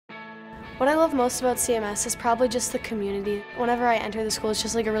What I love most about CMS is probably just the community. Whenever I enter the school, it's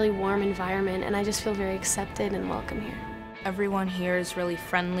just like a really warm environment, and I just feel very accepted and welcome here. Everyone here is really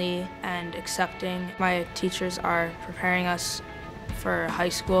friendly and accepting. My teachers are preparing us for high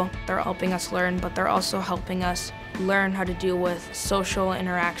school. They're helping us learn, but they're also helping us learn how to deal with social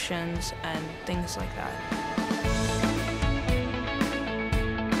interactions and things like that.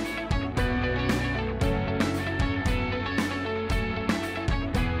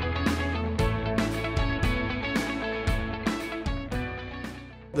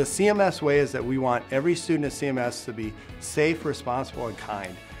 The CMS way is that we want every student at CMS to be safe, responsible, and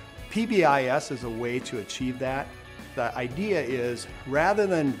kind. PBIS is a way to achieve that. The idea is, rather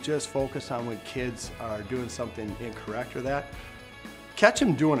than just focus on when kids are doing something incorrect or that, catch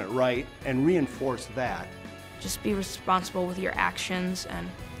them doing it right and reinforce that. Just be responsible with your actions and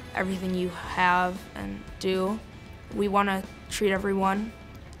everything you have and do. We want to treat everyone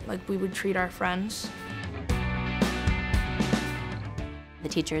like we would treat our friends. The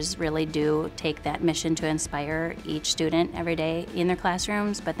teachers really do take that mission to inspire each student every day in their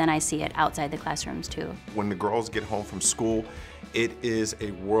classrooms, but then I see it outside the classrooms too. When the girls get home from school, it is a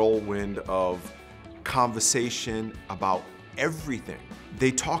whirlwind of conversation about everything.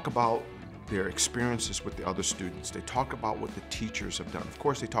 They talk about their experiences with the other students. They talk about what the teachers have done. Of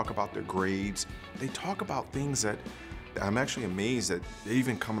course, they talk about their grades. They talk about things that I'm actually amazed that they're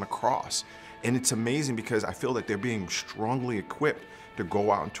even coming across. And it's amazing because I feel that they're being strongly equipped to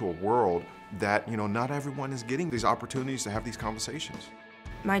go out into a world that, not everyone is getting these opportunities to have these conversations.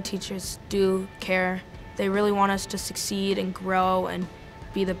 My teachers do care. They really want us to succeed and grow and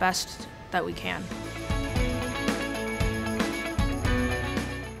be the best that we can.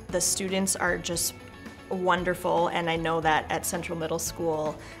 The students are just wonderful, and I know that at Central Middle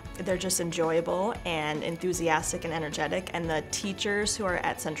School they're just enjoyable and enthusiastic and energetic, and the teachers who are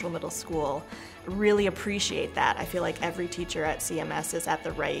at Central Middle School really appreciate that. I feel like every teacher at CMS is at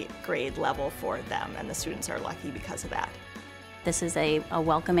the right grade level for them, and the students are lucky because of that. This is a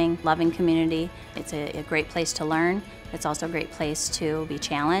welcoming, loving community. It's a great place to learn. It's also a great place to be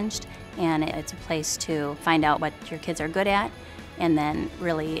challenged, and it's a place to find out what your kids are good at and then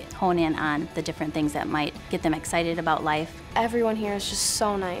really hone in on the different things that might get them excited about life. Everyone here is just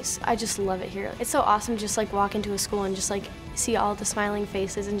so nice. I just love it here. It's so awesome to just like walk into a school and just like see all the smiling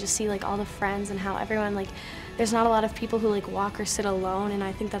faces and just see like all the friends and how everyone there's not a lot of people who like walk or sit alone, and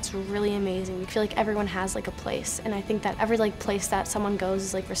I think that's really amazing. You feel like everyone has like a place, and I think that every place that someone goes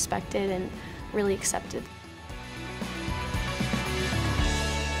is like respected and really accepted.